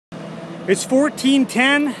It's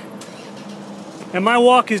 14:10 and my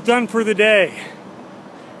walk is done for the day.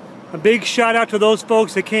 A big shout out to those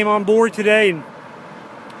folks that came on board today and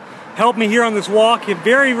helped me here on this walk. A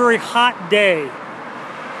very, very hot day.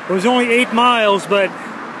 It was only 8 miles, but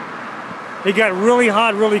it got really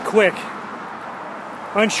hot really quick.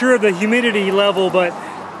 Unsure of the humidity level, but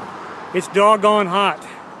it's doggone hot.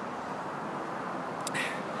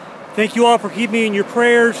 Thank you all for keeping me in your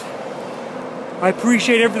prayers. I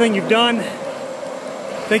appreciate everything you've done.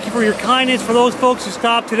 Thank you for your kindness for those folks who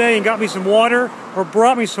stopped today and got me some water or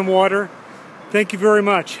brought me some water. Thank you very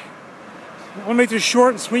much. I want to make this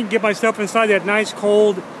short and sweet and get myself inside that nice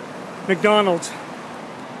cold McDonald's.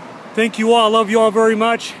 Thank you all. I love you all very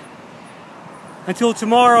much. Until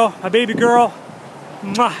tomorrow, my baby girl,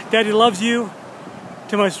 mwah, Daddy loves you.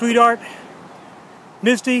 To my sweetheart,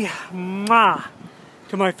 Misty, mwah.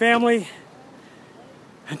 To my family.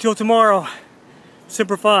 Until tomorrow,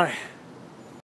 Semper FI.